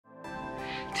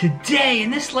Today,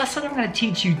 in this lesson, I'm going to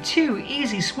teach you 2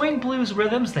 easy swing blues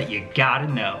rhythms that you gotta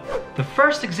know. The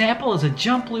first example is a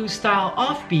jump blues style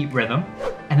offbeat rhythm,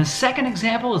 and the second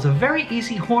example is a very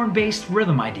easy horn-based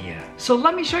rhythm idea. So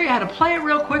let me show you how to play it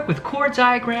real quick with chord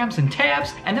diagrams and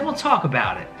tabs, and then we'll talk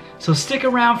about it. So stick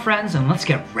around, friends, and let's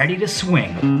get ready to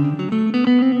swing.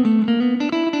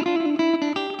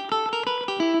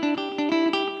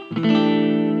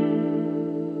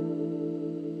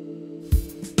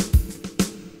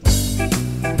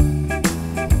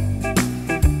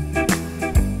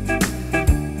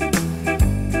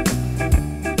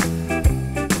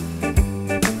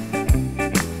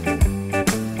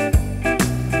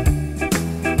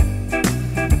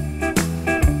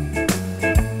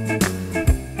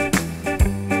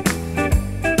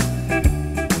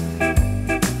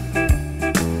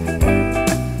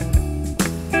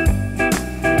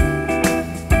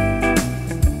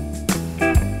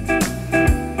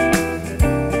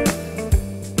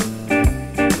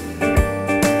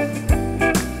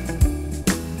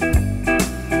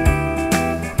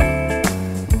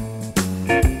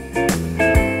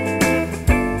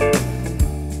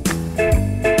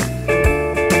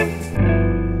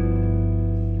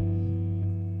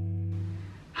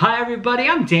 Hi everybody,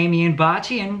 I'm Damian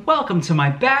Bacci and welcome to my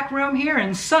back room here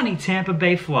in sunny Tampa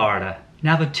Bay, Florida.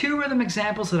 Now the 2 rhythm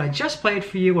examples that I just played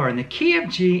for you are in the key of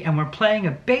G and we're playing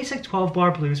a basic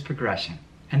 12-bar blues progression.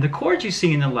 And the chords you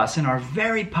see in the lesson are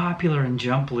very popular in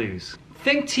jump blues.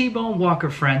 Think T-Bone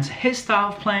Walker, friends. His style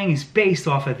of playing is based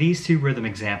off of these 2 rhythm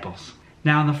examples.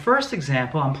 Now in the first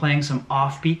example, I'm playing some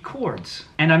offbeat chords.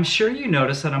 And I'm sure you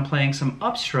notice that I'm playing some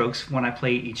upstrokes when I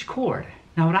play each chord.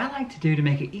 Now what I like to do to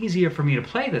make it easier for me to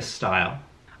play this style,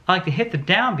 I like to hit the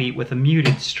downbeat with a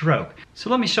muted stroke. So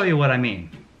let me show you what I mean.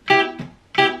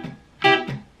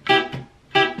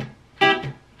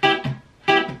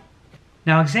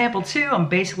 Now example 2, I'm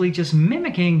basically just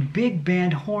mimicking big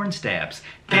band horn stabs.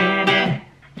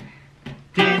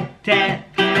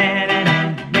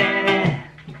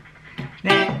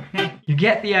 You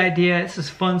get the idea. This is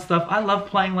fun stuff. I love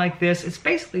playing like this. It's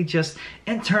basically just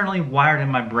internally wired in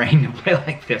my brain to play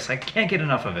like this. I can't get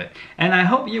enough of it. And I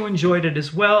hope you enjoyed it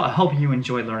as well. I hope you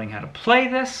enjoyed learning how to play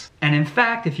this. And in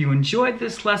fact, if you enjoyed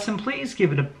this lesson, please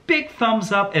give it a big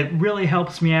thumbs up. It really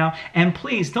helps me out. And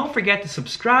please don't forget to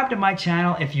subscribe to my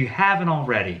channel if you haven't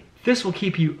already. This will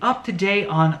keep you up to date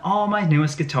on all my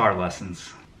newest guitar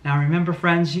lessons. Now remember,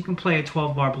 friends, you can play a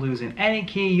 12-bar blues in any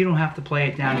key. You don't have to play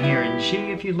it down here in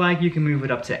G if you'd like. You can move it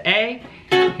up to A.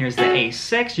 Here's the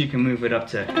A6. You can move it up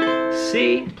to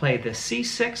C. Play the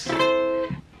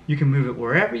C6. You can move it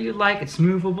wherever you like. It's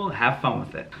movable. Have fun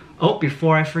with it. Oh,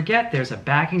 before I forget, there's a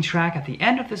backing track at the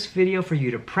end of this video for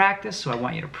you to practice. So I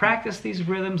want you to practice these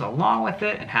rhythms along with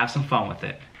it and have some fun with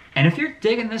it. And if you're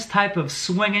digging this type of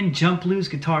swinging jump blues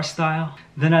guitar style,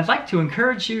 then I'd like to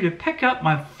encourage you to pick up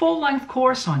my full-length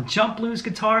course on jump blues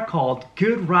guitar called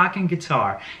Good Rockin'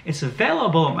 Guitar. It's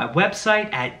available at my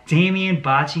website at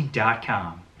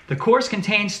damianbacci.com. The course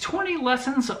contains 20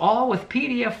 lessons, all with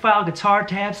PDF file guitar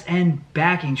tabs and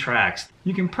backing tracks.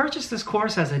 You can purchase this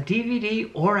course as a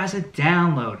DVD or as a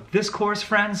download. This course,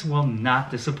 friends, will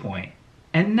not disappoint.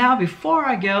 And now, before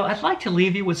I go, I'd like to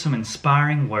leave you with some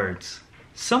inspiring words.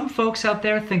 Some folks out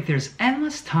there think there's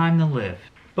endless time to live,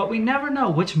 but we never know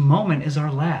which moment is our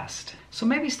last. So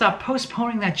maybe stop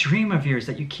postponing that dream of yours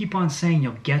that you keep on saying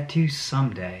you'll get to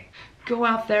someday. Go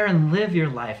out there and live your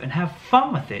life and have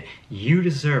fun with it. You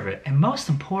deserve it. And most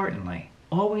importantly,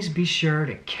 always be sure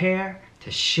to care,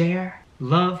 to share,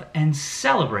 love, and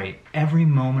celebrate every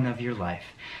moment of your life.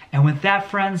 And with that,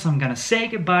 friends, I'm going to say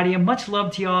goodbye to you. Much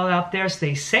love to you all out there.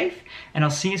 Stay safe, and I'll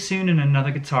see you soon in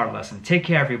another guitar lesson. Take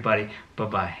care, everybody.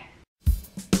 Bye-bye.